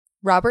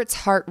Robert's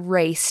heart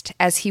raced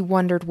as he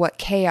wondered what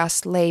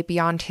chaos lay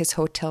beyond his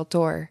hotel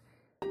door.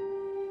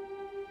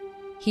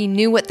 He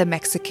knew what the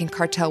Mexican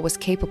Cartel was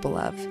capable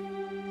of,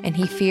 and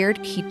he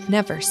feared he'd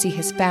never see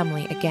his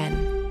family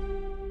again.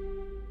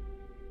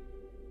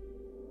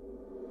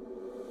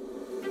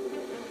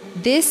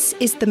 This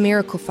is the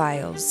Miracle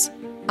Files.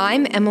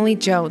 I'm Emily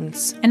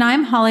Jones. And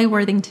I'm Holly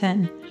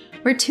Worthington.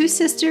 We're two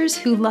sisters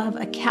who love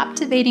a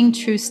captivating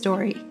true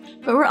story,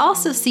 but we're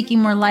also seeking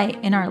more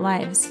light in our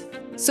lives.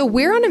 So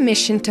we're on a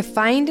mission to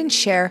find and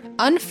share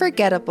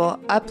unforgettable,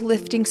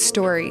 uplifting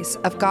stories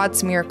of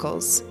God's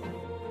miracles.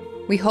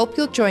 We hope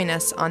you'll join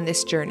us on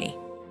this journey.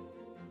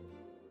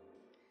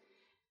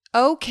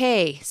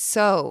 Okay,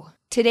 so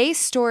today's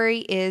story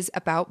is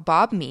about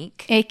Bob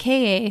Meek,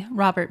 AKA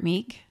Robert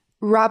Meek.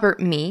 Robert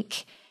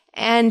Meek,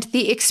 and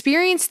the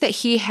experience that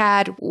he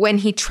had when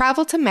he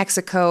traveled to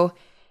Mexico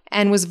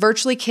and was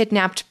virtually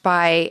kidnapped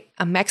by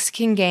a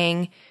Mexican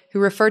gang who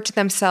referred to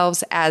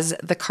themselves as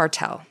the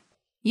Cartel.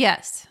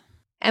 Yes.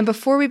 And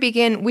before we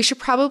begin, we should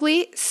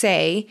probably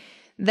say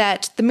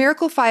that the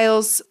Miracle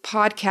Files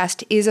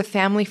podcast is a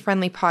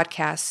family-friendly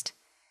podcast.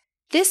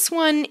 This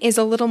one is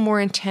a little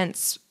more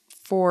intense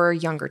for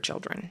younger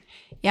children.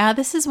 Yeah,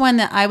 this is one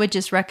that I would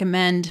just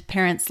recommend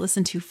parents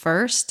listen to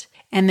first.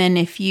 And then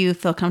if you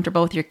feel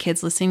comfortable with your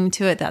kids listening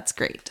to it, that's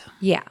great.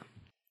 Yeah.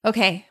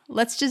 Okay,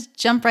 let's just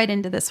jump right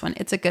into this one.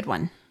 It's a good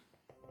one.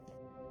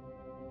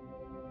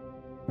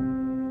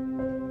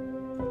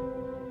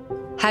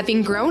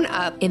 Having grown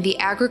up in the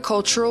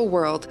agricultural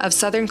world of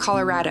southern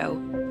Colorado,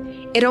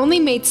 it only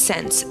made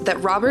sense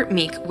that Robert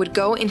Meek would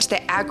go into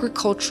the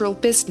agricultural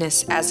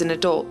business as an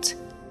adult.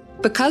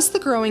 Because the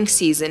growing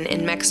season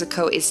in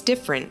Mexico is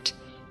different,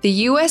 the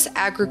U.S.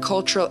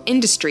 agricultural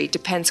industry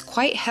depends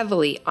quite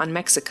heavily on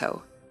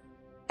Mexico.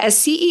 As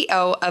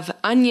CEO of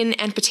onion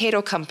and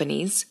potato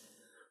companies,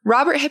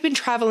 Robert had been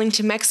traveling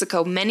to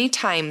Mexico many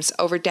times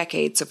over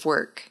decades of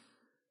work.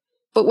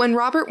 But when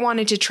Robert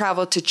wanted to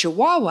travel to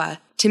Chihuahua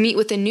to meet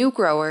with a new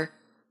grower,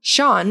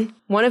 Sean,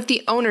 one of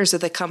the owners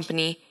of the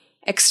company,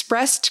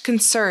 expressed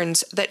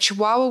concerns that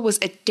Chihuahua was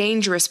a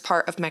dangerous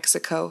part of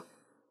Mexico.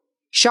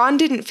 Sean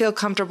didn't feel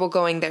comfortable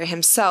going there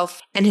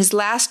himself, and his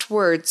last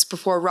words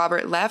before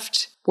Robert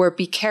left were,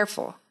 "Be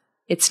careful.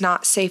 It's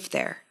not safe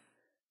there."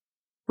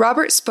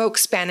 Robert spoke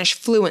Spanish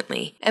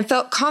fluently and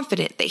felt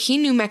confident that he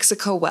knew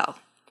Mexico well.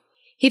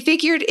 He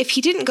figured if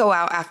he didn't go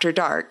out after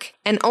dark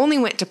and only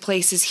went to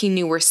places he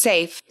knew were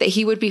safe, that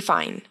he would be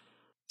fine.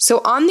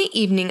 So on the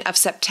evening of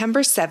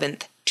September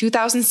 7th,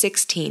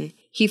 2016,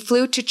 he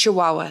flew to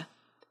Chihuahua.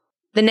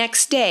 The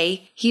next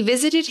day, he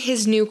visited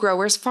his new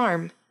grower's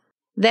farm.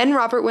 Then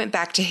Robert went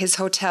back to his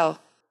hotel.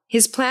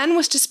 His plan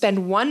was to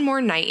spend one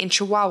more night in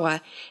Chihuahua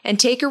and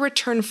take a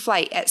return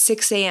flight at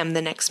 6 a.m.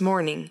 the next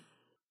morning.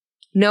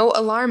 No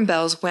alarm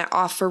bells went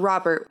off for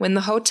Robert when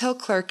the hotel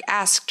clerk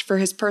asked for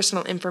his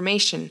personal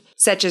information,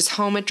 such as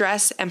home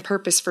address and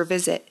purpose for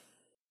visit.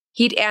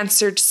 He'd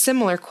answered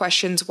similar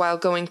questions while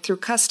going through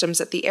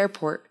customs at the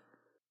airport.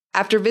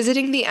 After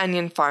visiting the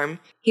onion farm,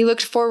 he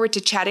looked forward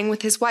to chatting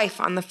with his wife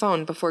on the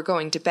phone before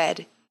going to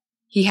bed.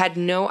 He had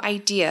no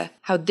idea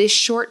how this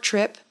short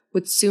trip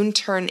would soon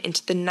turn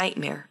into the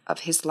nightmare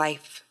of his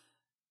life.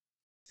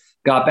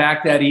 Got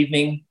back that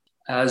evening.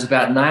 It was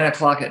about 9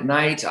 o'clock at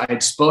night. I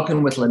had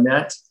spoken with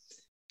Lynette.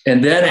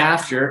 And then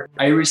after,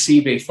 I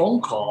received a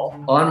phone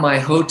call on my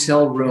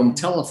hotel room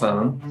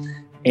telephone.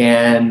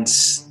 And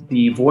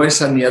the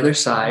voice on the other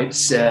side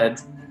said,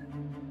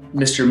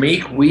 "Mr.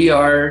 Meek, we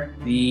are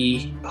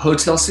the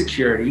hotel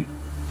security.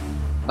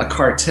 A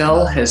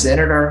cartel has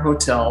entered our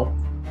hotel.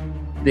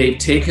 They've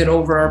taken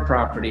over our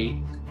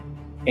property,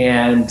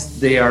 and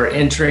they are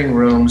entering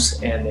rooms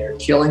and they're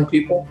killing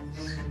people.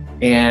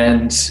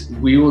 And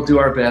we will do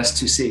our best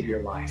to save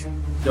your life.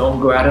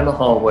 Don't go out in the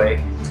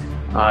hallway.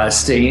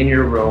 Stay in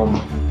your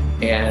room,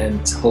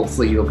 and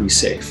hopefully you'll be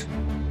safe."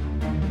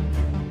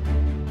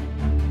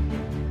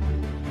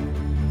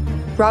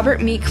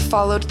 Robert Meek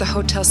followed the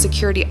hotel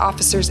security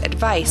officer's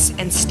advice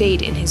and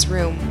stayed in his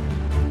room.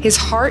 His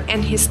heart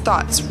and his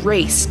thoughts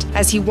raced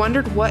as he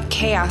wondered what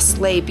chaos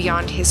lay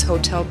beyond his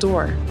hotel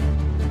door.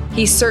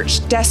 He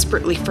searched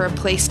desperately for a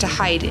place to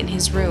hide in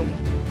his room.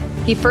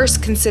 He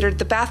first considered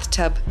the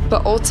bathtub,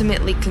 but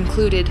ultimately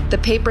concluded the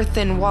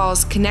paper-thin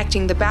walls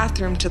connecting the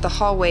bathroom to the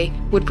hallway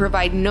would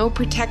provide no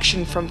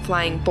protection from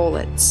flying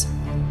bullets.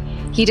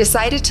 He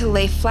decided to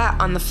lay flat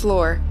on the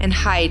floor and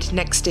hide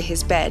next to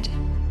his bed.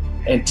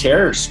 And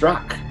terror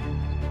struck.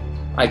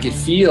 I could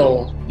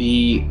feel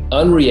the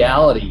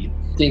unreality,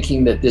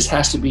 thinking that this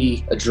has to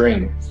be a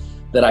dream,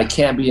 that I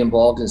can't be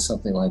involved in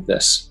something like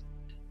this.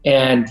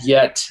 And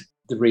yet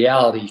the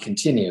reality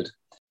continued.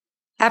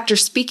 After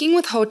speaking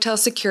with hotel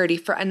security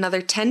for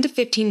another 10 to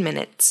 15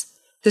 minutes,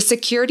 the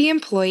security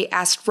employee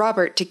asked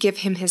Robert to give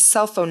him his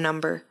cell phone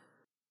number.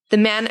 The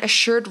man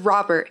assured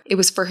Robert it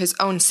was for his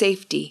own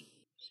safety.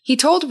 He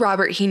told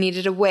Robert he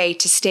needed a way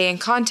to stay in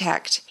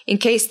contact in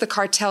case the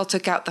cartel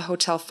took out the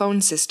hotel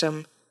phone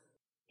system.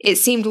 It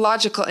seemed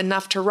logical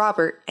enough to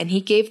Robert, and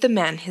he gave the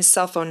man his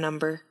cell phone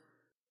number.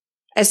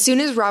 As soon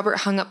as Robert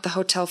hung up the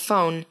hotel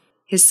phone,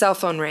 his cell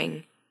phone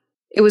rang.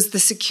 It was the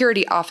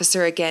security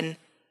officer again,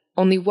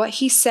 only what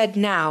he said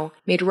now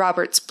made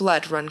Robert's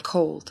blood run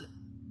cold.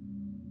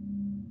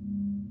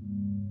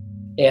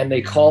 And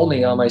they called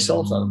me on my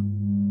cell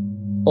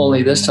phone.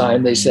 Only this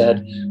time they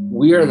said,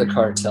 "We are the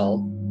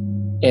cartel,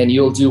 and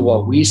you'll do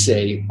what we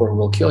say or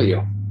we'll kill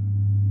you."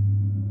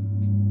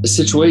 The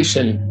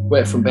situation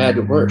went from bad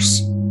to worse.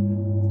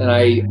 And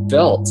I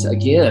felt,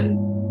 again,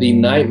 the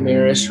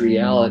nightmarish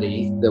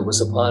reality that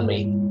was upon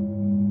me.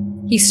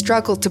 He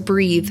struggled to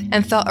breathe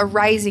and felt a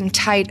rising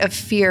tide of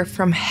fear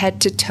from head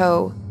to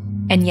toe.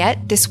 And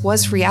yet, this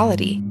was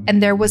reality,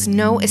 and there was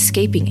no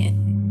escaping it.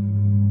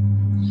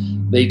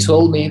 They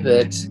told me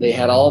that they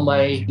had all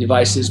my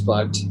devices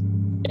bugged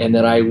and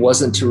that I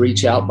wasn't to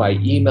reach out by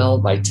email,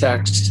 by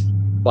text,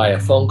 by a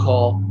phone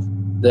call,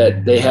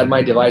 that they had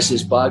my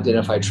devices bugged, and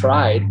if I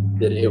tried,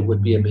 that it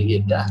would be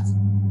immediate death.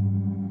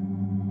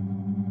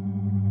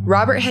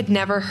 Robert had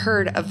never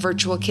heard of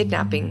virtual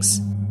kidnappings,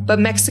 but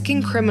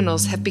Mexican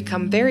criminals have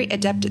become very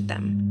adept at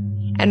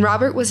them, and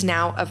Robert was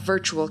now a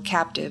virtual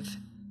captive.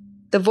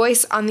 The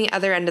voice on the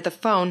other end of the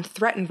phone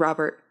threatened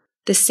Robert,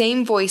 the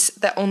same voice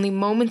that only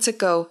moments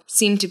ago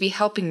seemed to be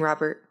helping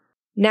Robert.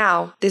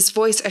 Now, this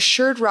voice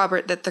assured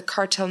Robert that the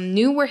cartel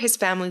knew where his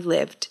family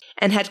lived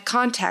and had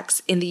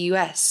contacts in the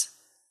U.S.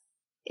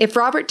 If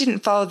Robert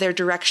didn't follow their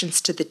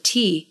directions to the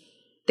T,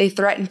 they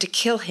threatened to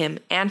kill him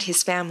and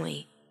his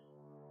family.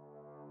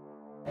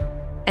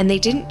 And they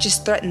didn't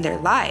just threaten their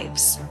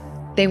lives.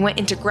 They went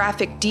into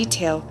graphic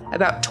detail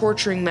about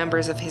torturing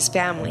members of his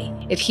family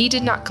if he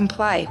did not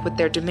comply with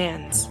their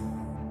demands.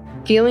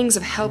 Feelings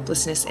of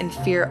helplessness and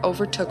fear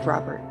overtook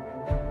Robert.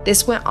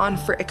 This went on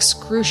for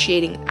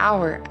excruciating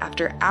hour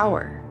after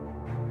hour.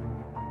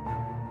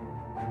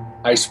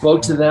 I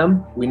spoke to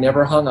them. We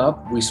never hung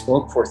up. We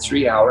spoke for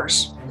 3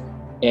 hours.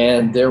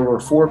 And there were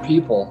 4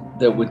 people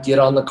that would get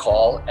on the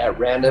call at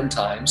random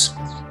times.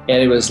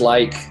 And it was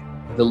like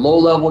the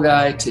low-level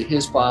guy to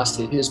his boss,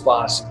 to his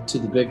boss, to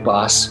the big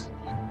boss.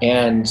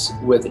 And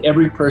with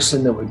every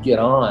person that would get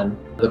on,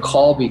 the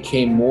call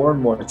became more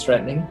and more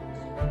threatening.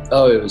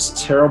 Oh, it was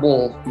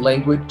terrible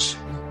language.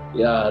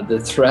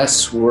 The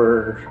threats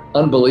were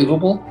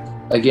unbelievable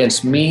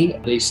against me.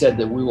 They said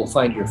that we will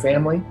find your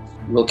family,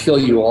 we'll kill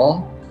you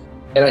all.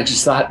 And I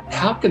just thought,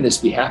 how can this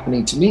be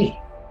happening to me?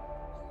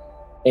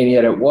 And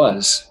yet it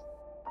was.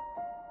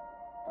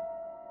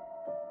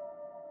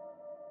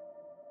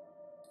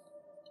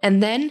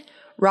 And then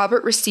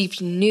Robert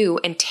received new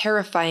and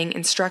terrifying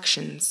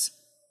instructions.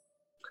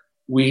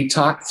 We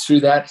talked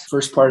through that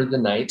first part of the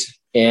night,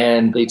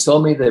 and they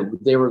told me that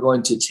they were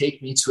going to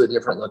take me to a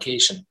different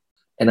location.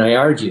 And I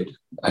argued.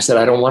 I said,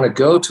 I don't want to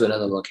go to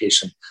another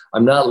location.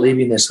 I'm not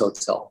leaving this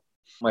hotel.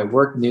 My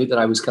work knew that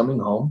I was coming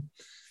home.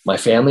 My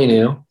family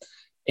knew.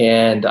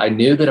 And I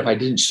knew that if I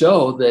didn't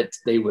show, that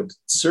they would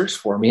search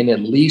for me and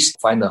at least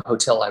find the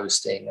hotel I was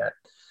staying at.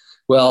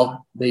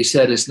 Well, they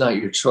said, it's not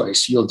your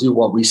choice. You'll do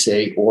what we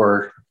say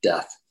or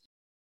death.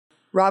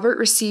 Robert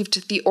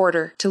received the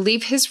order to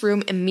leave his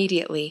room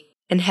immediately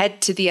and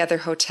head to the other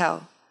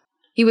hotel.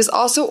 He was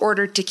also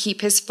ordered to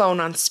keep his phone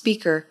on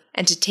speaker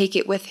and to take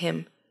it with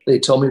him. They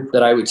told me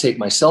that I would take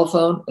my cell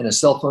phone and a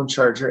cell phone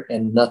charger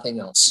and nothing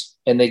else.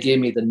 And they gave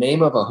me the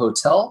name of a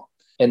hotel,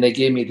 and they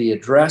gave me the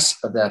address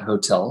of that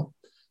hotel.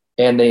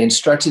 And they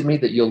instructed me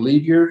that you'll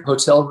leave your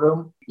hotel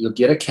room, you'll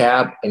get a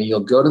cab, and you'll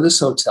go to this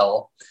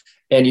hotel,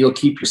 and you'll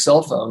keep your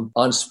cell phone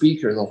on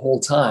speaker the whole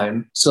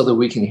time so that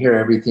we can hear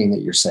everything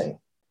that you're saying.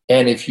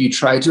 And if you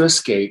try to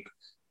escape,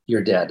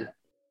 you're dead.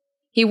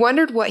 He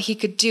wondered what he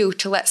could do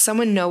to let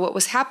someone know what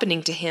was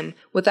happening to him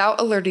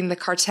without alerting the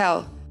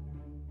cartel.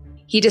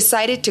 He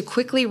decided to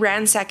quickly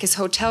ransack his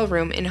hotel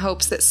room in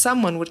hopes that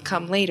someone would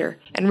come later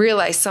and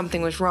realize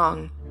something was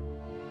wrong.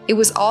 It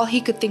was all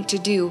he could think to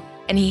do,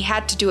 and he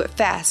had to do it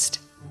fast.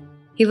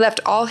 He left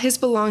all his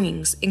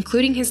belongings,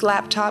 including his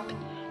laptop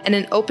and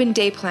an open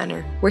day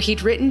planner where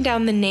he'd written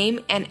down the name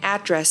and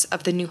address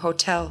of the new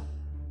hotel.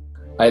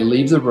 I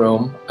leave the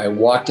room, I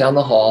walk down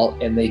the hall,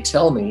 and they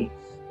tell me,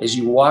 as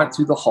you walk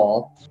through the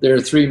hall, there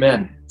are 3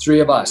 men,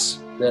 3 of us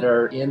that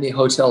are in the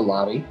hotel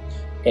lobby,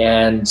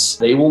 and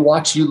they will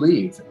watch you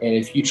leave. And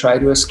if you try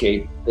to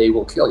escape, they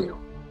will kill you.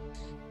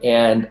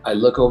 And I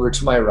look over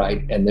to my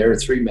right, and there are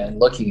 3 men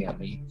looking at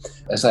me.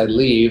 As I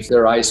leave,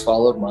 their eyes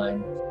followed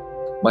mine.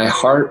 My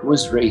heart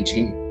was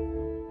raging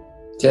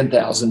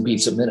 10,000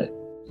 beats a minute.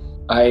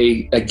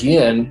 I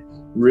again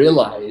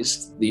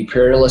realized the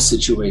perilous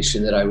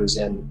situation that I was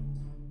in.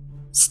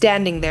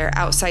 Standing there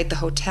outside the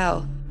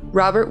hotel,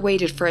 Robert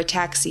waited for a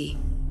taxi,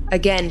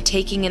 again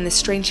taking in the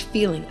strange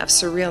feeling of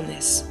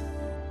surrealness.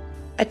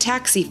 A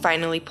taxi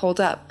finally pulled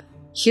up.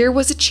 Here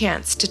was a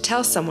chance to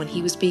tell someone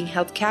he was being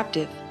held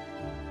captive.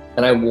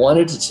 And I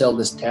wanted to tell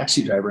this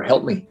taxi driver,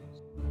 help me,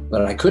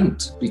 but I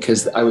couldn't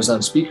because I was on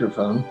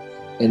speakerphone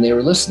and they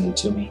were listening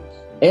to me.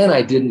 And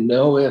I didn't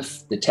know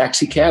if the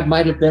taxi cab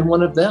might have been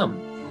one of them.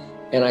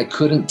 And I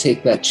couldn't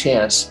take that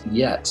chance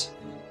yet.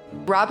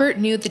 Robert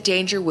knew the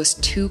danger was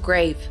too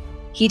grave.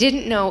 He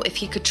didn't know if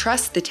he could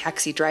trust the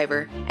taxi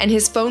driver, and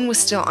his phone was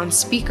still on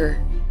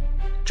speaker.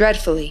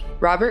 Dreadfully,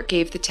 Robert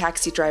gave the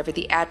taxi driver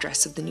the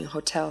address of the new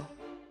hotel.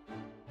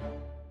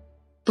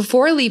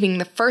 Before leaving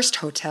the first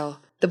hotel,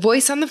 the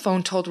voice on the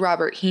phone told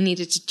Robert he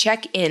needed to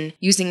check in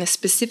using a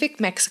specific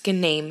Mexican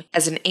name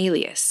as an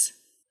alias.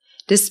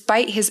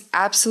 Despite his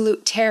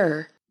absolute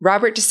terror,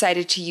 Robert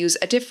decided to use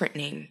a different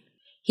name.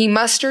 He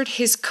mustered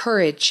his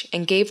courage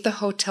and gave the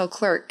hotel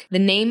clerk the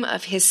name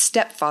of his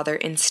stepfather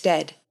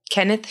instead,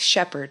 Kenneth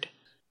Shepard.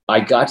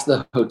 I got to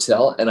the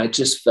hotel and I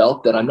just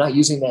felt that I'm not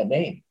using that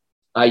name.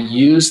 I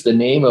used the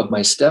name of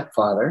my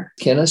stepfather,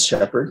 Kenneth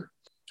Shepard.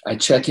 I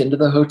check into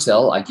the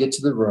hotel, I get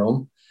to the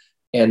room,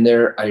 and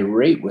they're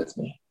irate with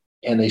me.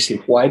 And they say,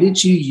 why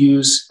did you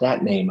use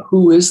that name?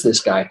 Who is this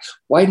guy?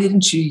 Why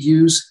didn't you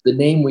use the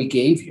name we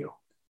gave you?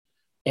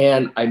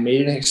 And I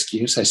made an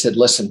excuse. I said,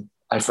 listen,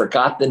 I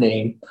forgot the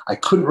name. I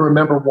couldn't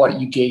remember what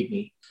you gave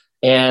me.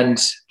 And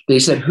they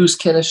said, who's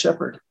Kenneth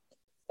Shepard?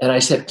 And I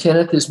said,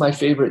 Kenneth is my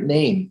favorite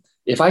name.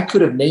 If I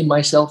could have named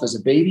myself as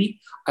a baby,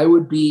 I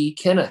would be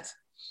Kenneth.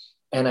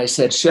 And I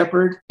said,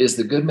 Shepard is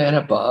the good man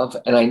above,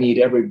 and I need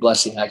every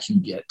blessing I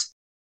can get.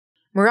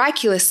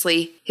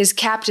 Miraculously, his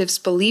captives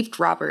believed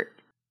Robert.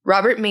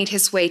 Robert made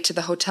his way to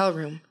the hotel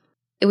room.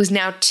 It was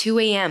now 2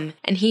 a.m.,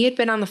 and he had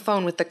been on the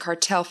phone with the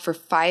cartel for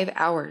 5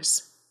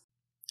 hours.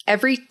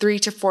 Every 3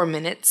 to 4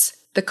 minutes,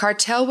 the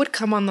cartel would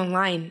come on the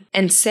line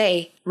and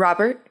say,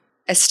 Robert,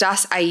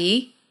 ¿estás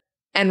ahí?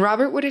 And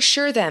Robert would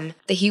assure them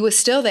that he was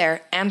still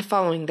there and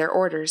following their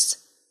orders.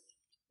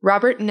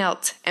 Robert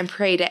knelt and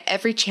prayed at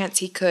every chance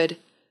he could,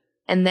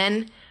 and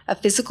then a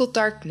physical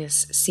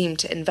darkness seemed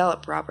to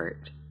envelop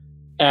Robert.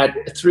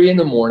 At 3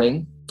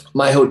 a.m,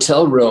 my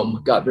hotel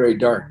room got very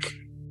dark.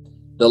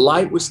 The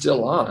light was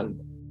still on,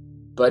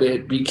 but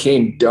it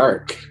became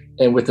dark,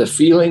 and with a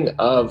feeling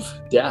of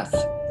death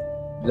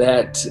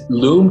that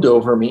loomed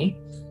over me.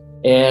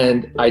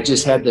 And I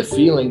just had the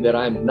feeling that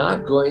I'm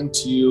not going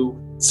to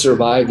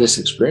survive this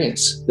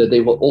experience, that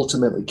they will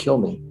ultimately kill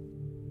me.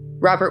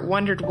 Robert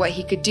wondered what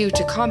he could do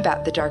to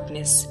combat the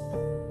darkness.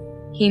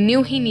 He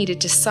knew he needed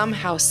to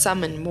somehow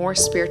summon more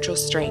spiritual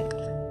strength.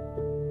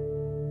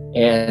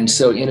 And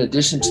so in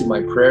addition to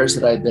my prayers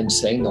that I'd been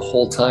saying the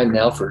whole time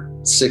now for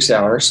 6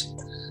 hours,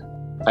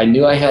 I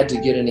knew I had to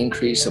get an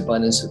increased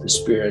abundance of the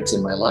Spirit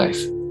in my life.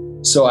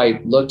 So I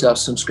looked up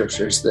some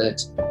scriptures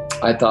that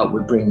I thought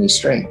would bring me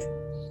strength.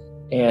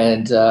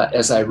 And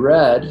as I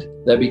read,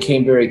 that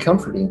became very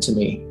comforting to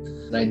me.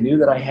 And I knew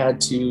that I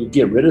had to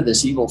get rid of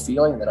this evil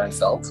feeling that I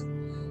felt.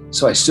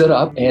 So I stood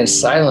up and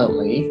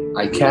silently,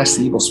 I cast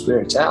the evil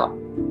spirits out,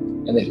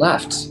 and they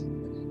left.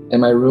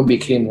 And my room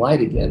became light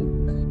again.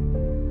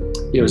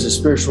 It was a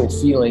spiritual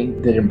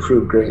feeling that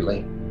improved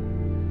greatly.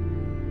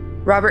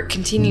 Robert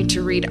continued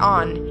to read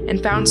on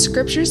and found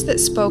scriptures that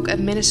spoke of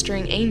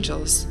ministering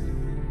angels.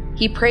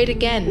 He prayed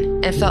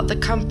again and felt the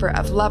comfort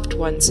of loved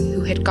ones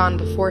who had gone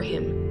before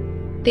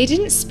him. They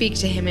didn't speak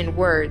to him in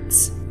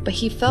words, but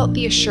he felt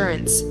the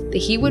assurance that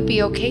he would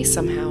be okay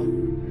somehow.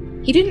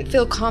 He didn't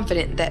feel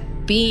confident that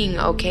being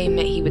okay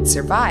meant he would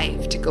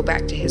survive to go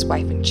back to his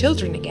wife and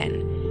children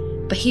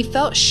again, but he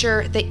felt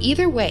sure that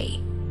either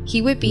way,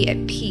 he would be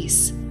at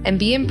peace and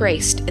be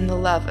embraced in the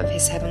love of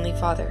his Heavenly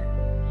Father.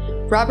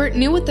 Robert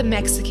knew what the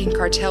Mexican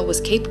Cartel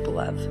was capable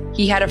of.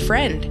 He had a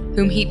friend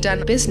whom he'd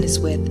done business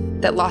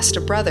with that lost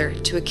a brother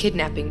to a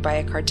kidnapping by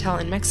a cartel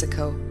in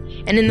Mexico,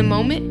 and in the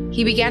moment,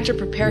 he began to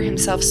prepare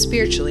himself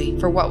spiritually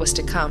for what was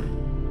to come.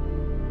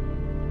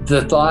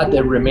 The thought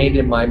that remained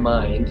in my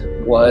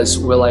mind was,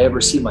 will I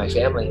ever see my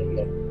family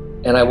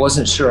again? And I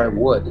wasn't sure I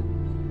would.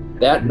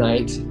 That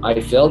night, I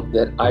felt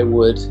that I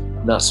would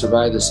not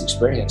survive this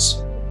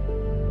experience.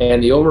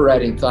 And the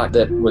overriding thought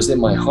that was in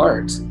my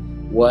heart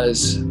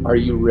was, are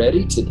you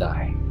ready to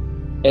die?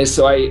 And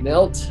so I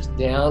knelt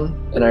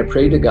down and I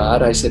prayed to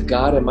God. I said,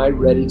 God, am I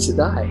ready to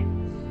die?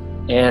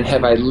 And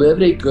have I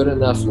lived a good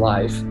enough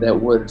life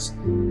that would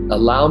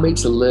allow me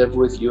to live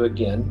with you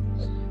again?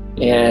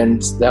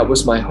 And that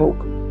was my hope.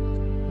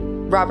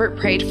 Robert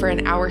prayed for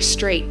an hour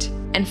straight,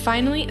 and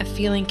finally a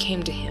feeling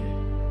came to him.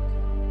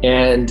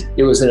 And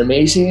it was an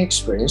amazing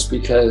experience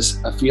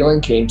because a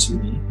feeling came to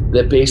me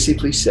that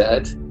basically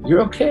said,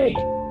 you're okay.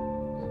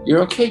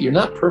 You're okay. You're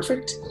not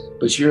perfect,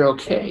 but you're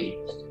okay.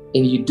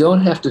 And you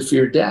don't have to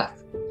fear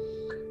death.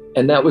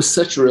 And that was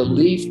such a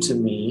relief to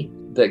me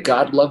that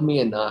God loved me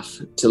enough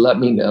to let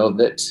me know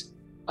that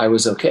I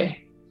was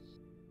okay.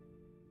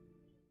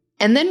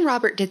 And then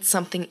Robert did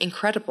something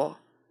incredible.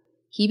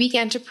 He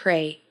began to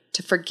pray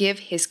to forgive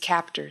his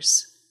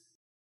captors.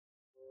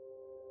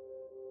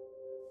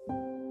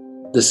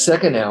 The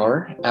second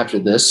hour after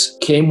this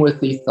came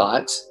with the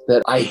thought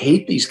that I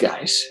hate these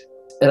guys.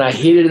 And I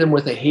hated them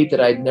with a hate that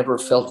I'd never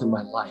felt in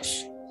my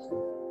life,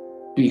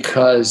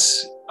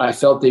 because I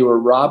felt they were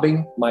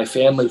robbing my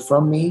family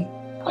from me.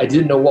 I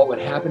didn't know what would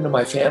happen to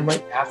my family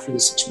after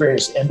this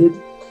experience ended.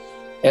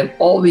 And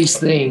all these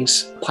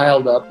things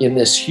piled up in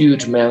this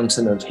huge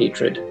mountain of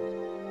hatred.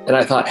 And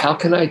I thought, how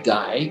can I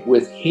die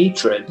with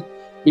hatred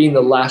being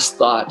the last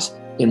thought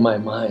in my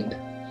mind?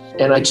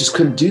 And I just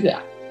couldn't do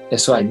that. And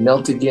so I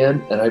knelt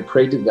again and I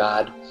prayed to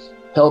God,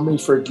 help me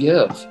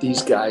forgive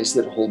these guys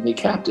that hold me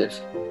captive.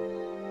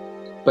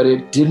 But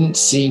it didn't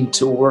seem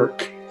to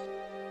work.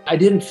 I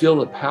didn't feel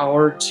the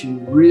power to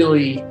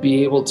really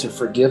be able to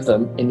forgive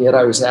them. And yet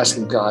I was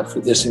asking God for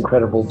this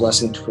incredible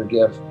blessing to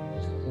forgive.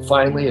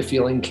 Finally, a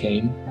feeling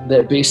came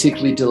that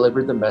basically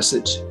delivered the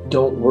message,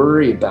 don't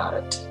worry about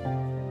it.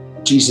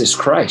 Jesus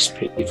Christ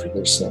paid for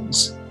their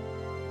sins,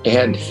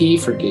 and he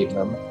forgave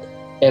them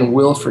and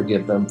will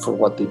forgive them for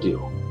what they do.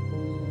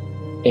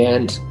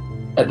 And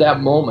at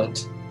that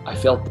moment, I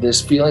felt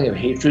this feeling of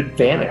hatred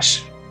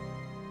vanish.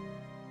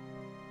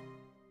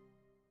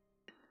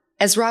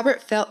 As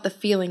Robert felt the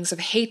feelings of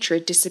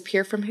hatred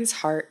disappear from his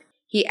heart,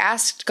 he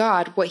asked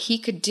God what he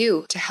could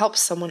do to help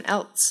someone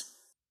else.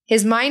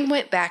 His mind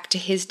went back to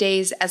his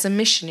days as a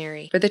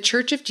missionary for the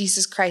Church of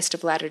Jesus Christ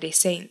of Latter-day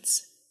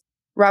Saints.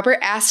 Robert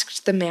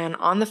asked the man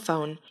on the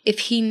phone if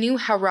he knew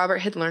how Robert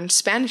had learned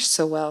Spanish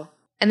so well,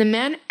 and the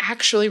man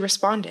actually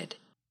responded.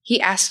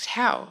 He asked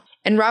how,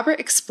 and Robert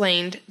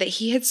explained that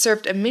he had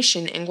served a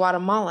mission in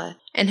Guatemala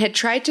and had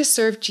tried to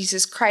serve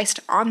Jesus Christ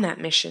on that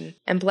mission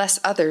and bless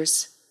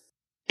others.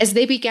 As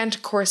they began to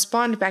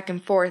correspond back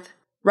and forth,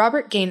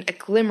 Robert gained a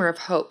glimmer of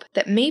hope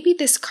that maybe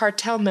this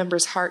cartel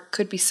member's heart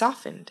could be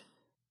softened.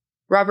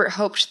 Robert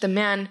hoped the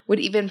man would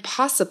even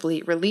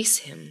possibly release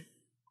him.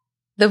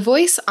 The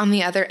voice on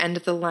the other end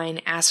of the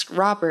line asked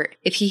Robert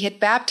if he had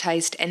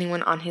baptized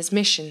anyone on his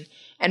mission,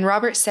 and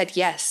Robert said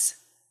yes.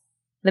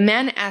 The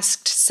man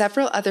asked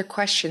several other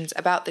questions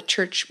about the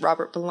church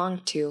Robert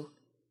belonged to.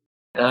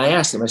 And I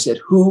asked him, I said,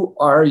 who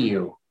are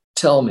you?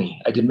 Tell me.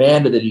 I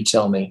demanded that he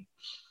tell me.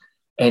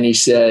 And he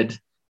said,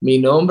 mi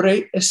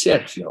nombre es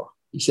Sergio.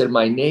 He said,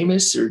 my name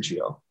is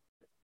Sergio.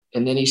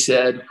 And then he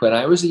said, when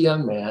I was a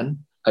young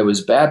man, I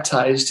was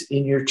baptized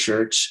in your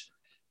church.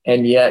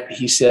 And yet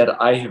he said,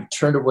 I have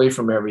turned away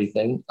from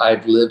everything.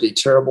 I've lived a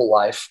terrible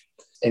life.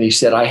 And he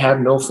said, I have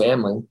no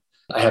family.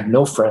 I have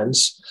no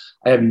friends.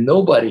 I have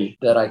nobody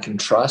that I can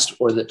trust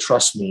or that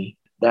trusts me.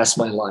 That's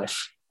my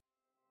life.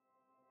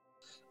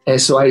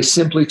 And so I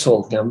simply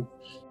told him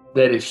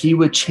that if he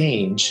would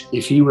change,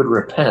 if he would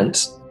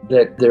repent,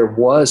 that there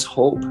was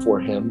hope for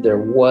him. There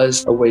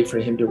was a way for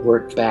him to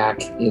work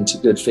back into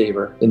good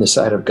favor in the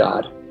sight of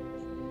God.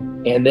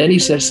 And then he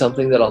said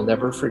something that I'll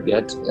never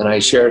forget, and I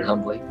share it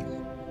humbly.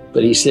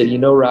 But he said, you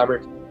know,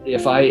 Robert,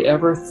 if I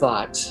ever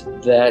thought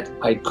that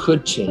I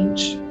could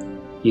change,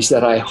 he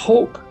said, I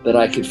hope that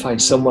I could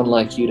find someone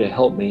like you to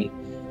help me,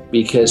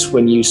 because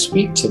when you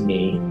speak to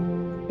me,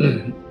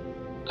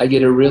 I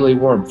get a really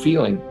warm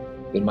feeling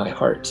in my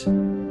heart.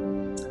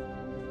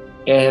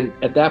 And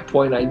at that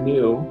point, I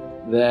knew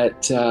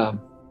that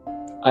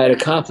I had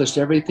accomplished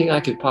everything I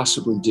could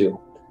possibly do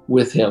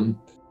with him.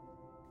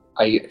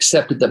 I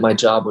accepted that my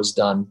job was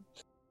done.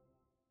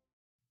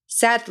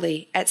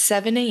 Sadly, at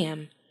 7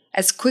 a.m.,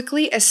 as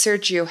quickly as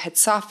Sergio had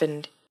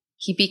softened,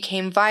 he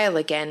became vile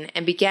again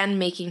and began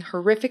making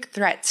horrific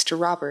threats to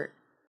Robert.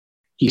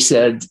 He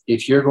said,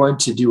 if you're going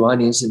to do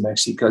onions in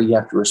Mexico, you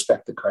have to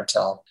respect the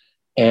cartel.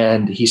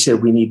 And he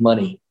said, we need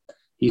money.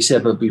 He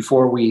said, but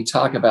before we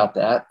talk about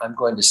that, I'm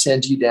going to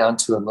send you down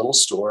to a little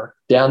store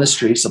down the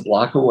streets, a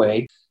block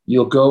away.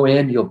 You'll go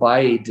in, you'll buy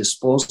a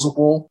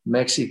disposable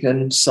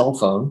Mexican cell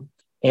phone,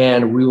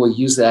 and we will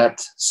use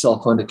that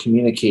cell phone to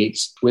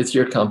communicate with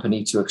your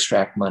company to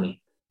extract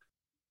money.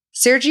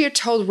 Sergio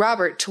told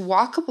Robert to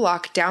walk a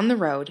block down the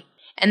road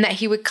and that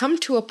he would come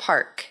to a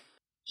park.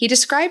 He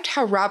described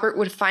how Robert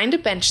would find a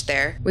bench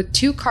there with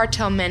 2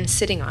 cartel men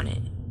sitting on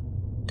it.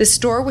 The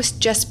store was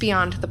just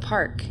beyond the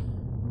park.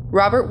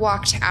 Robert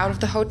walked out of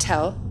the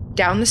hotel,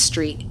 down the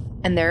street,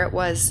 and there it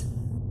was,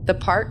 the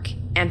park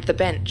and the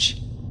bench.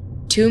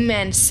 2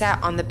 men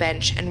sat on the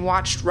bench and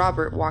watched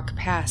Robert walk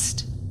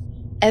past.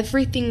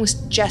 Everything was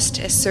just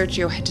as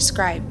Sergio had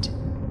described.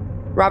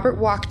 Robert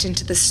walked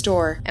into the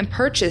store and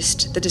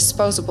purchased the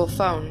disposable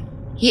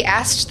phone. He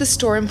asked the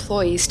store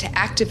employees to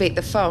activate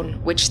the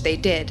phone, which they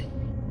did.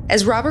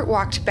 As Robert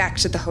walked back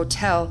to the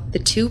hotel, the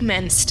 2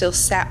 men still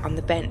sat on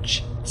the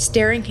bench,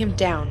 staring him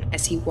down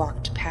as he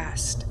walked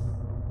past.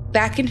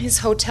 Back in his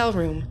hotel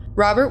room,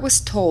 Robert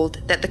was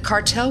told that the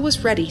cartel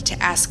was ready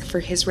to ask for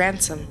his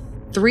ransom,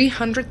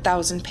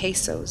 300,000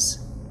 pesos.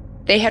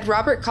 They had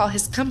Robert call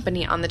his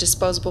company on the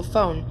disposable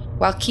phone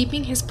while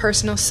keeping his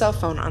personal cell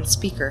phone on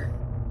speaker.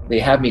 They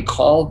had me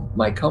call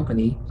my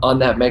company on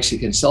that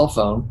Mexican cell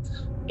phone,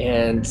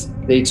 and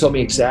they told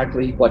me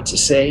exactly what to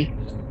say.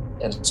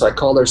 And so I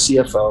called our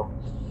CFO,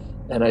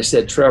 and I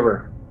said,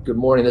 Trevor, good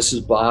morning, this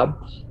is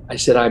Bob. I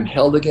said, I'm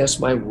held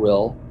against my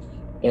will,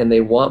 and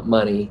they want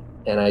money.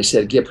 And I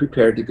said, get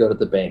prepared to go to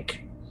the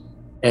bank.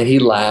 And he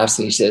laughs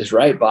and he says,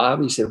 right,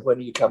 Bob? He said, when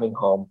are you coming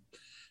home?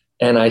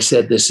 And I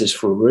said, this is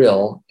for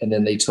real. And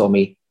then they told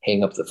me,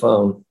 hang up the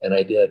phone. And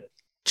I did.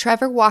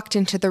 Trevor walked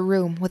into the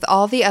room with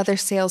all the other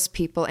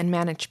salespeople and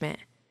management.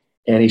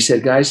 And he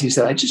said, guys, he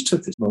said, I just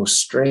took this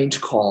most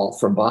strange call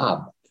from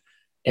Bob.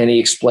 And he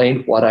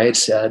explained what I had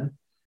said.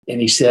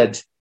 And he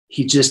said,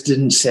 he just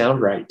didn't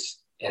sound right.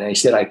 And I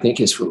said, I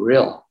think it's for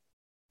real.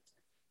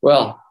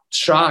 Well,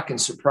 shock and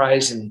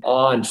surprise and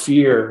awe and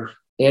fear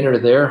enter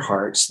their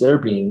hearts, their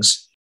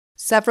beings.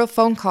 Several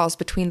phone calls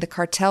between the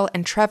cartel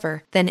and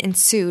Trevor then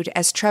ensued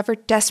as Trevor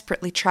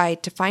desperately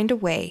tried to find a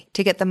way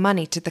to get the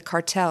money to the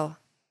cartel.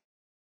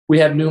 We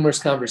had numerous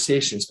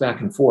conversations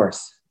back and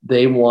forth.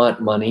 They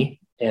want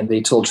money, and they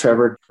told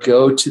Trevor,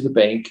 go to the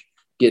bank,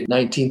 get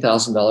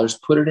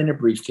 $19,000, put it in a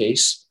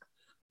briefcase.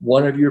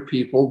 One of your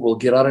people will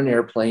get on an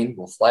airplane,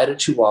 will fly to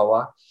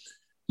Chihuahua.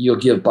 You'll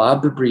give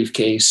Bob the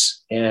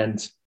briefcase,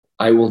 and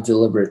I will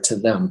deliver it to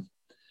them.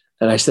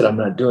 And I said, I'm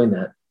not doing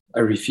that. I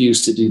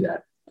refuse to do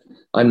that.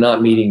 I'm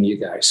not meeting you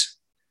guys.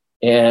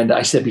 And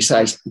I said,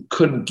 besides, we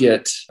couldn't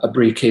get a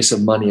briefcase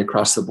of money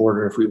across the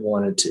border if we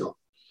wanted to.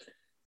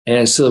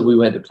 And so we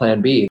went to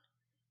plan B.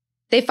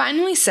 They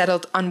finally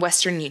settled on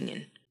Western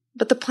Union,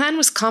 but the plan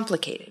was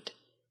complicated.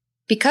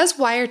 Because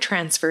wire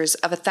transfers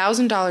of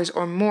 $1,000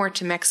 or more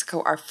to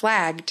Mexico are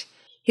flagged,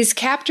 his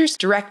captors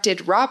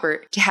directed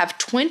Robert to have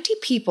 20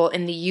 people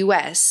in the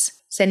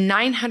U.S. send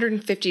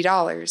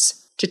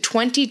 $950 to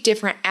 20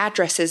 different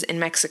addresses in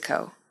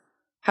Mexico.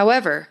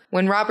 However,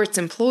 when Robert's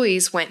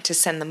employees went to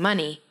send the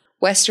money,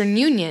 Western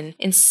Union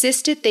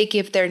insisted they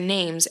give their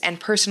names and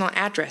personal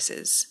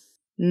addresses.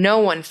 No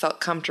one felt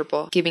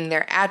comfortable giving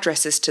their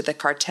addresses to the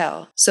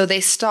cartel, so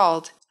they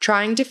stalled,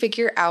 trying to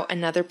figure out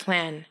another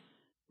plan.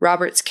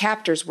 Robert's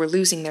captors were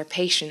losing their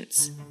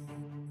patience.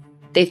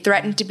 They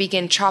threatened to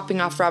begin chopping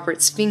off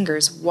Robert's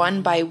fingers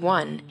one by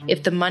one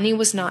if the money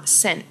was not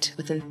sent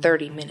within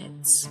 30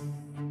 minutes.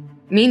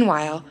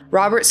 Meanwhile,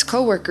 Robert's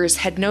co-workers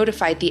had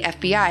notified the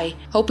FBI,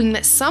 hoping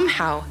that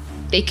somehow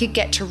they could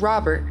get to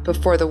Robert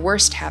before the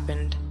worst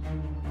happened.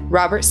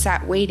 Robert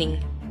sat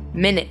waiting,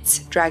 minutes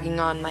dragging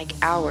on like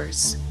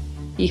hours.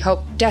 He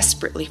hoped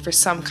desperately for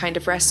some kind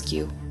of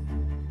rescue.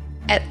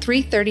 At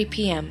 3:30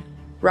 p.m.,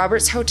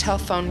 Robert's hotel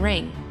phone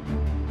rang.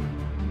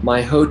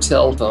 My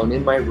hotel phone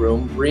in my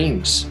room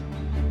rings,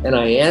 and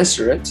I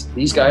answer it.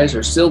 These guys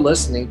are still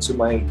listening to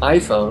my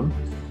iPhone,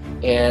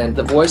 and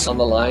the voice on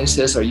the line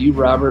says, "Are you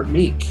Robert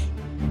Meek?"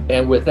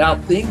 And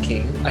without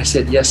thinking, I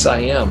said, "Yes, I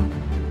am."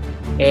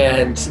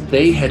 And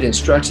they had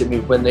instructed me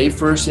when they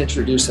first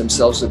introduced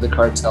themselves to the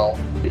cartel,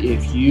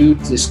 if you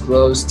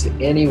disclose to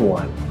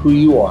anyone who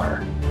you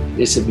are,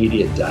 it's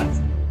immediate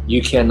death.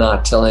 You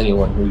cannot tell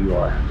anyone who you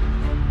are.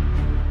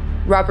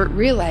 Robert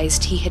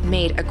realized he had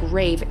made a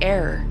grave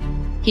error.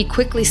 He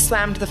quickly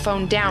slammed the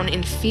phone down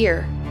in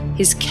fear.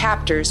 His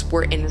captors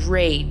were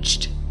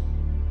enraged.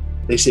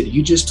 They said,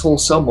 "You just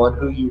told someone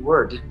who you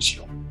were, didn't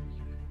you?"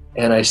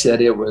 And I said,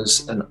 "It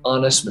was an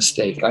honest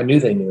mistake." I knew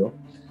they knew.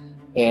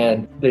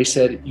 And they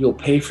said, "You'll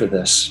pay for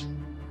this."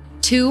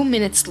 2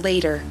 minutes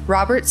later,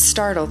 Robert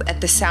startled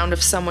at the sound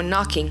of someone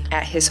knocking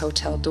at his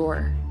hotel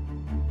door.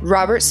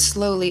 Robert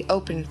slowly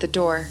opened the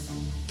door.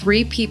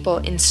 3 people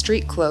in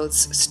street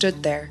clothes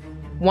stood there.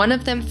 One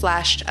of them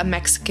flashed a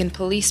Mexican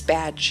police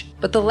badge,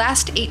 but the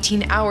last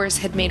 18 hours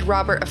had made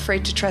Robert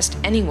afraid to trust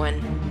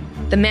anyone.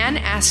 The man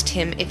asked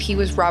him if he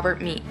was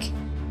Robert Meek.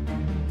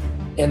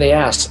 And they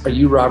asked, "Are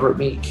you Robert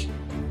Meek?"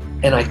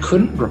 And I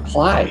couldn't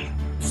reply.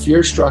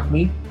 Fear struck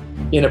me.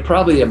 In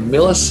probably a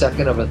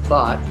millisecond of a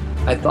thought,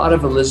 I thought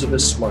of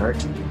Elizabeth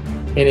Smart.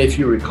 And if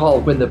you recall,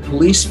 when the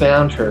police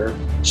found her,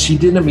 she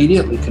didn't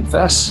immediately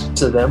confess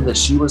to them that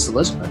she was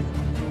Elizabeth.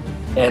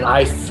 And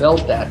I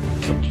felt that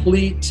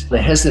complete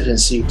the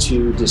hesitancy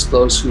to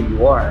disclose who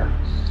you are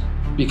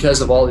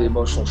because of all the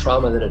emotional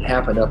trauma that had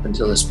happened up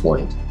until this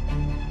point.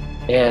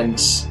 And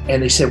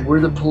they said,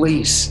 "We're the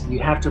police. You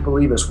have to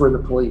believe us. We're the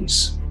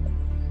police."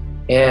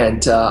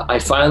 And I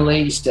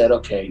finally said,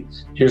 "Okay,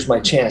 here's my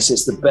chance.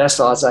 It's the best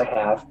odds I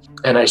have."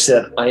 And I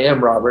said, "I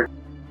am Robert."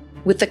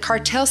 With the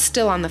cartel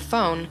still on the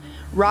phone,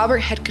 Robert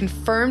had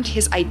confirmed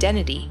his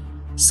identity,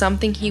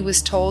 something he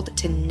was told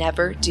to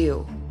never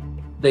do.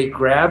 They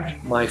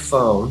grabbed my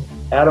phone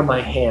out of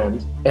my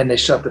hand and they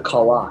shut the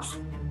call off.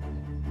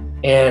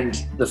 And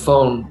the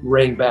phone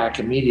rang back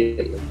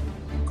immediately.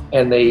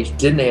 And they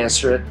didn't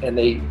answer it, and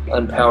they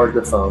unpowered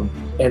the phone.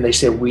 And they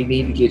said, "We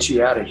need to get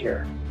you out of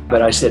here."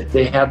 But I said,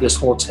 "They have this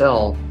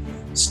hotel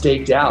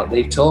staked out.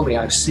 They've told me,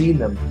 I've seen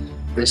them."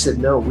 They said,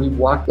 "No, we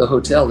walked the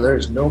hotel.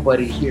 There's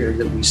nobody here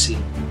that we see."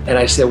 And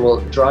I said,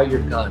 "Well, draw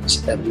your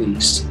guns at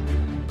least,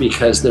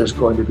 because there's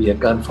going to be a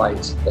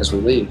gunfight as we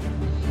leave."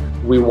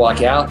 We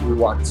walk out, we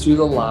walk through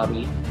the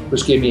lobby,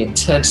 which gave me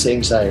intense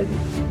anxiety.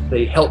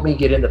 They helped me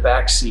get in the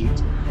back seat.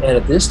 And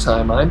at this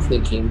time, I'm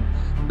thinking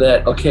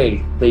that,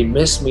 okay, they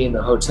missed me in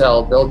the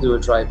hotel. They'll do a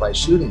drive-by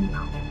shooting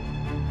now.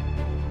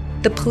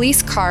 The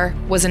police car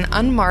was an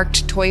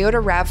unmarked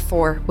Toyota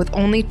RAV4 with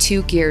only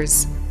 2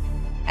 gears.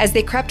 As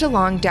they crept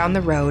along down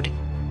the road,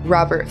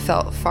 Robert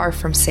felt far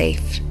from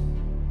safe.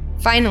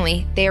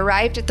 Finally, they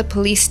arrived at the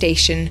police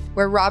station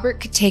where Robert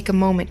could take a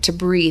moment to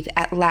breathe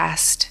at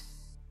last.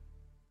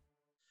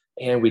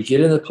 And we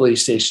get in the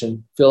police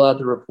station, fill out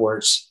the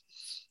reports,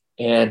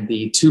 and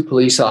the 2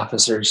 police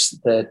officers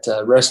that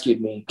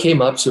rescued me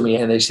came up to me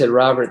and they said,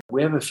 "Robert,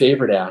 we have a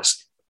favor to ask."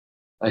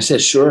 I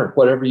said, "Sure,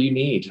 whatever you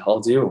need, I'll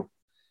do."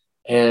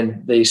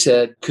 And they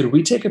said, could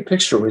we take a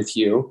picture with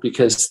you?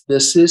 Because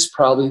this is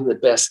probably the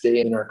best day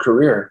in our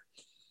career.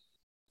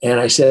 And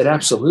I said,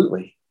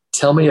 absolutely.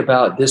 Tell me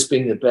about this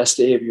being the best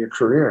day of your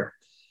career.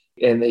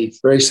 And they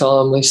very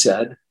solemnly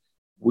said,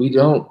 we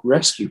don't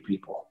rescue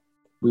people,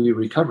 we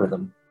recover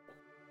them.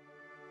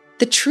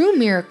 The true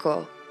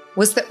miracle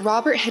was that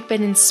Robert had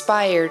been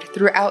inspired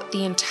throughout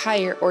the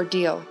entire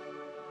ordeal.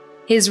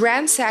 His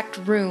ransacked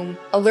room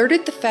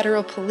alerted the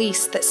federal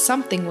police that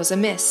something was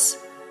amiss.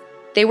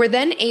 They were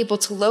then able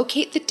to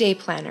locate the day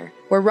planner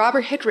where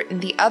Robert had written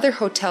the other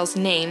hotel's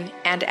name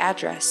and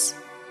address.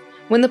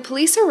 When the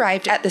police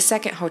arrived at the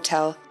second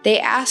hotel, they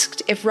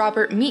asked if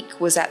Robert Meek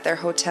was at their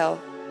hotel.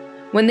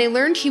 When they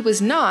learned he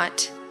was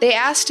not, they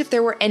asked if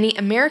there were any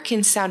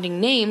American-sounding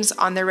names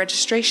on their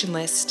registration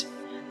list.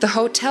 The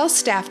hotel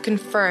staff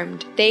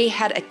confirmed they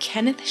had a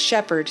Kenneth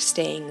Shepard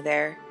staying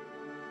there.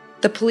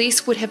 The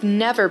police would have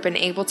never been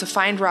able to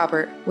find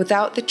Robert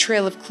without the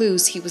trail of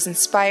clues he was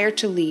inspired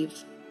to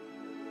leave.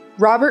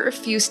 Robert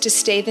refused to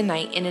stay the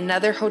night in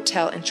another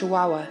hotel in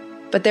Chihuahua,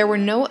 but there were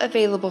no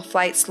available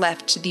flights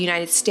left to the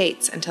United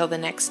States until the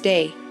next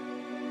day.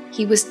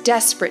 He was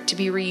desperate to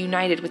be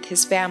reunited with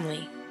his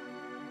family.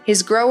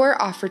 His grower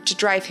offered to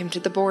drive him to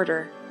the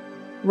border.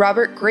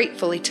 Robert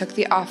gratefully took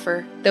the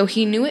offer, though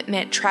he knew it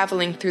meant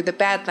traveling through the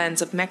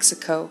Badlands of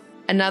Mexico,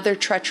 another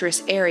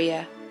treacherous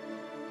area.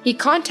 He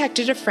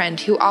contacted a friend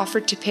who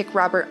offered to pick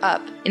Robert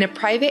up in a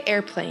private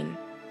airplane,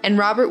 and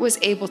Robert was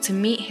able to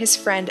meet his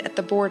friend at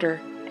the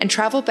border and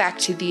travel back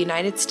to the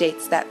United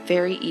States that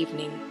very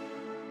evening.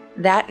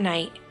 That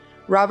night,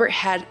 Robert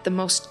had the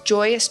most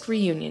joyous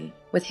reunion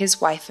with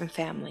his wife and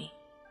family.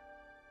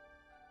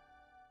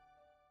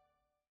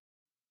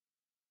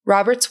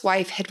 Robert's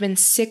wife had been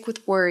sick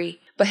with worry,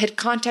 but had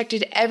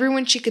contacted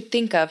everyone she could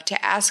think of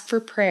to ask for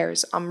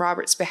prayers on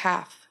Robert's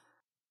behalf.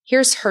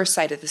 Here's her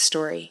side of the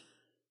story.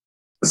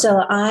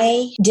 So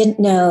I didn't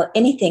know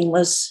anything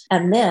was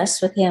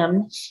amiss with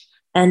him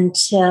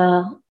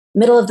until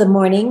middle of the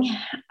morning.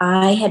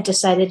 I had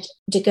decided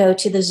to go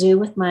to the zoo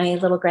with my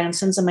little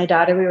grandsons and my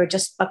daughter. We were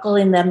just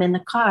buckling them in the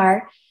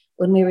car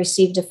when we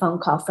received a phone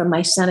call from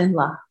my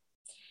son-in-law.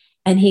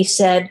 And he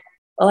said,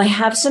 well, I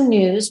have some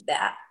news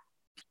that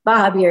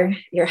Bob,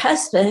 your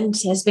husband,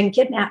 has been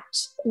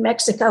kidnapped in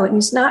Mexico and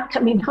he's not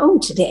coming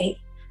home today.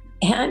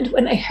 And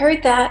when I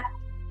heard that,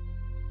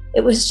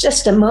 it was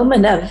just a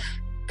moment of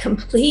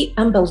complete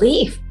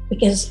unbelief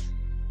because,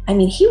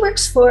 he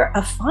works for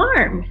a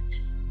farm.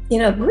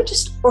 We're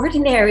just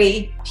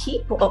ordinary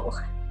people.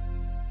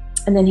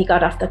 And then he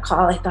got off the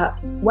call. I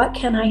thought, what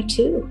can I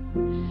do?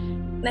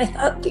 And I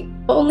thought the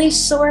only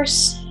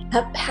source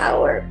of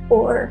power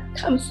or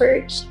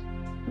comfort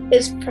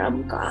is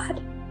from God.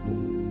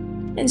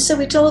 And so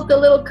we told the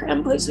little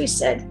cramboys, we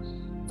said,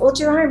 fold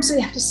your arms. We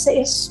have to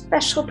say a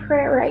special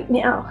prayer right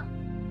now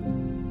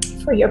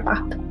for your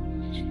Papa.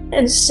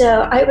 And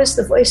so I was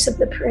the voice of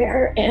the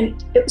prayer,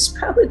 and it was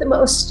probably the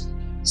most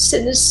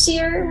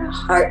sincere,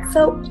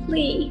 heartfelt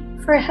plea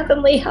for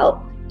heavenly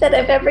help that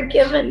I've ever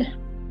given,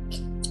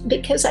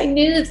 because I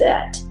knew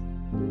that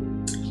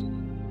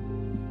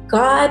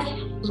God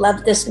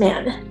loved this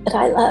man that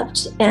I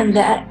loved, and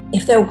that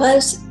if there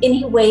was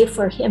any way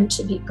for him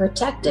to be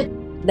protected,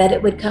 that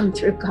it would come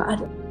through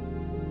God.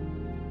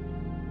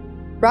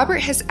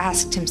 Robert has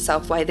asked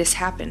himself why this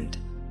happened.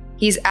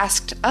 He's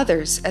asked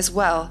others as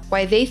well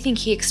why they think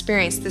he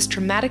experienced this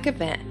traumatic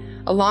event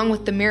along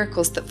with the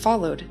miracles that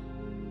followed.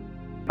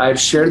 I've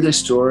shared this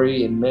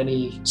story in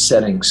many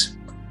settings.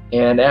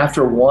 And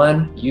after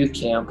one youth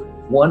camp,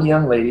 one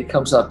young lady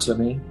comes up to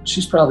me.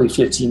 She's probably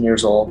 15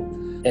 years old.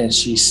 And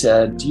she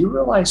said, do you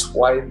realize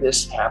why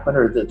this happened,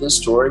 or that this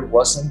story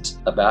wasn't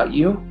about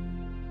you?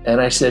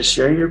 And I said,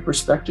 share your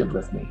perspective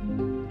with me.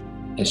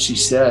 And she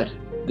said,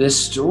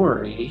 this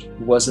story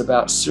was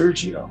about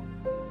Sergio.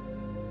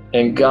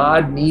 And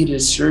God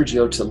needed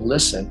Sergio to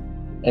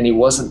listen, and he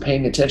wasn't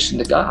paying attention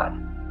to God.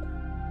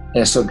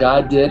 And so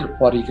God did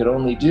what he could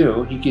only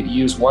do. He could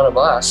use one of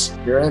us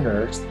here on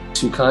earth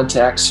to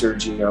contact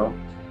Sergio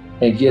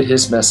and get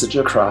his message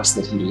across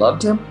that he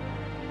loved him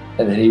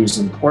and that he was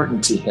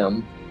important to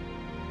him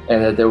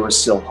and that there was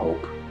still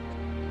hope.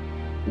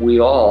 We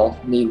all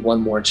need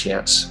one more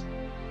chance.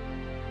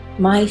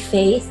 My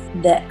faith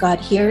that God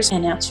hears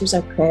and answers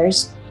our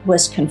prayers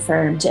was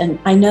confirmed. And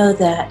I know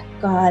that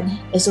God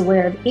is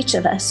aware of each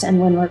of us.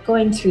 And when we're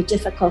going through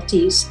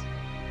difficulties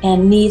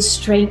and need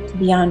strength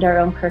beyond our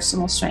own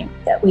personal strength,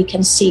 that we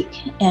can seek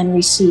and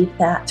receive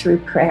that through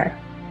prayer.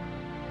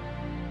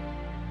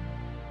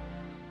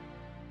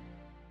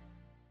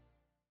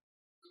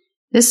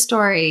 This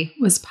story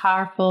was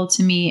powerful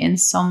to me in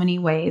so many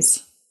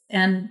ways.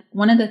 And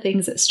one of the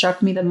things that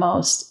struck me the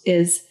most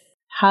is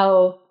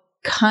how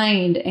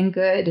kind and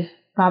good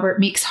Robert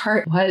Meek's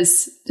heart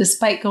was,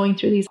 despite going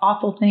through these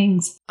awful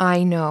things.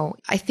 I know.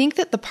 I think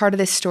that the part of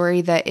this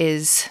story that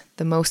is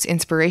the most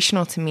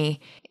inspirational to me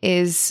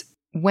is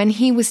when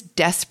he was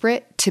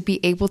desperate to be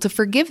able to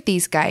forgive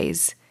these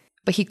guys,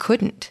 but he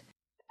couldn't.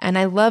 And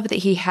I love that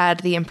he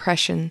had the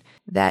impression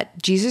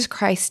that Jesus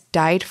Christ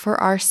died for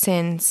our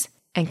sins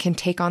and can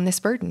take on this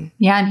burden.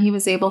 Yeah, and he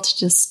was able to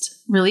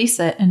just release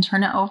it and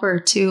turn it over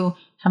to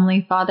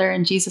Heavenly Father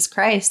and Jesus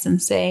Christ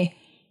and say,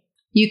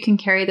 you can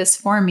carry this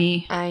for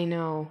me. I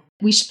know.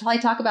 We should probably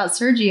talk about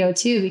Sergio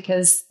too,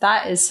 because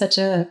that is such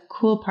a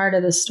cool part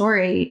of the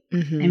story.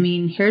 Mm-hmm. I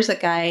mean, here's a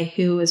guy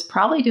who was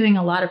probably doing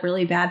a lot of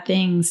really bad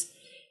things,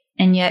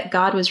 and yet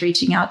God was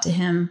reaching out to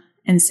him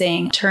and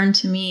saying, turn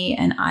to me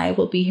and I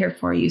will be here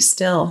for you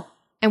still.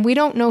 And we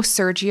don't know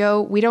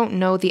Sergio. We don't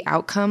know the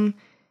outcome,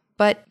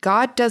 but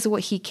God does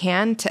what he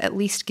can to at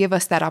least give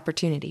us that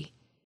opportunity.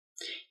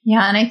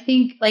 Yeah, and I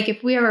think like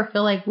if we ever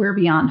feel like we're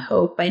beyond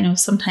hope, I know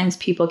sometimes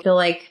people feel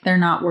like they're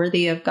not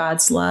worthy of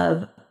God's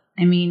love.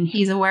 I mean,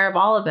 he's aware of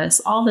all of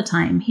us all the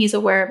time. He's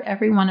aware of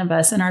every one of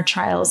us in our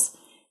trials.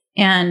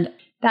 And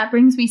that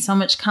brings me so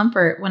much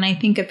comfort when I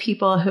think of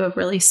people who have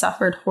really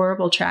suffered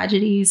horrible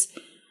tragedies,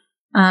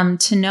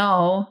 to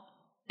know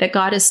that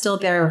God is still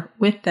there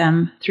with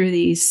them through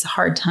these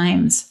hard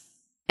times.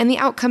 And the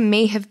outcome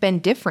may have been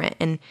different.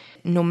 And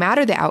no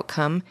matter the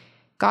outcome,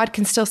 God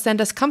can still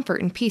send us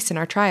comfort and peace in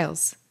our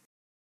trials.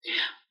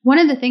 One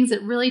of the things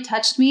that really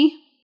touched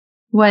me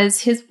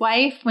was his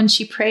wife when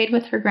she prayed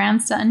with her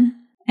grandson.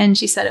 And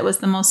she said it was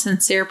the most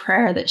sincere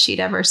prayer that she'd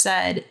ever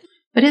said.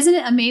 But isn't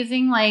it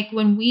amazing, like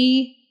when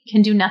we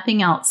can do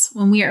nothing else,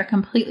 when we are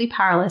completely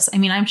powerless? I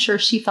mean, I'm sure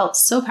she felt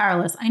so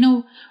powerless. I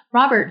know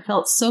Robert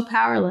felt so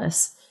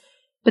powerless,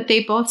 but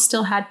they both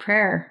still had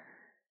prayer.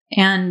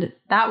 And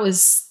that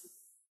was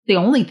the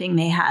only thing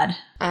they had.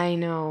 I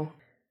know.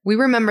 We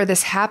remember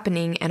this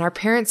happening, and our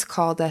parents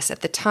called us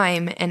at the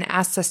time and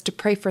asked us to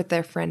pray for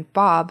their friend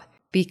Bob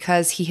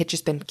because he had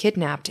just been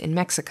kidnapped in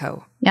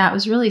Mexico. Yeah, it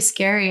was really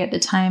scary at the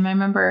time. I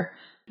remember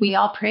we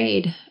all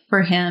prayed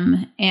for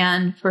him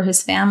and for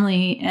his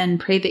family and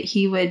prayed that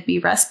he would be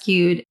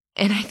rescued.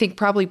 And I think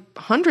probably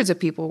hundreds of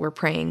people were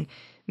praying,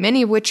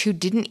 many of which who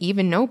didn't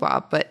even know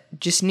Bob, but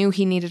just knew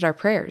he needed our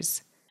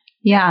prayers.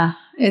 Yeah,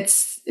 it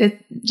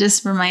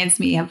just reminds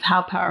me of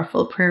how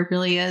powerful prayer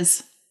really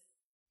is.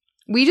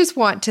 We just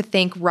want to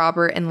thank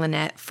Robert and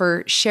Lynette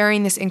for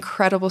sharing this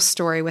incredible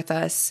story with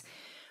us.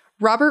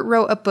 Robert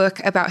wrote a book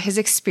about his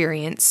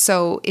experience,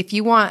 so if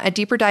you want a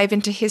deeper dive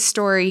into his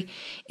story,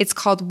 it's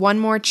called One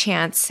More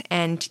Chance,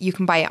 and you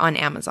can buy it on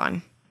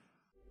Amazon.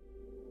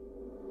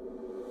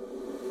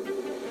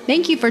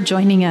 Thank you for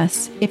joining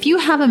us. If you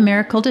have a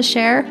miracle to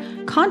share,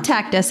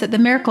 contact us at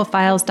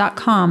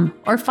themiraclefiles.com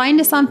or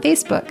find us on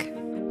Facebook.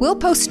 We'll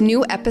post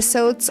new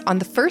episodes on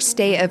the first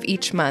day of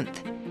each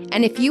month.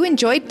 And if you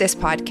enjoyed this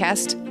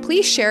podcast,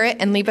 please share it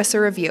and leave us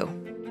a review.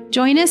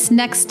 Join us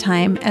next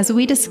time as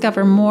we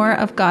discover more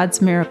of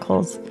God's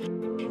miracles.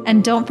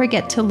 And don't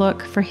forget to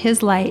look for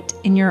His light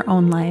in your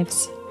own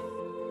lives.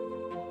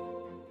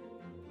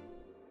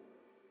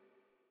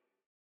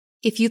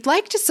 If you'd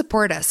like to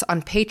support us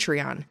on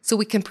Patreon so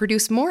we can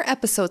produce more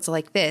episodes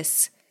like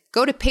this,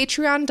 go to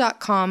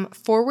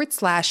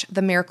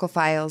patreon.com/The Miracle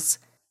Files.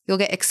 You'll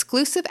get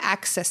exclusive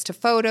access to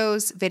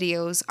photos,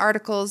 videos,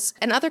 articles,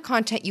 and other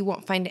content you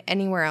won't find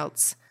anywhere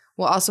else.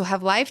 We'll also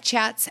have live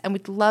chats, and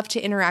we'd love to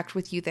interact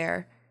with you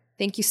there.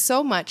 Thank you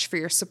so much for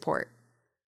your support.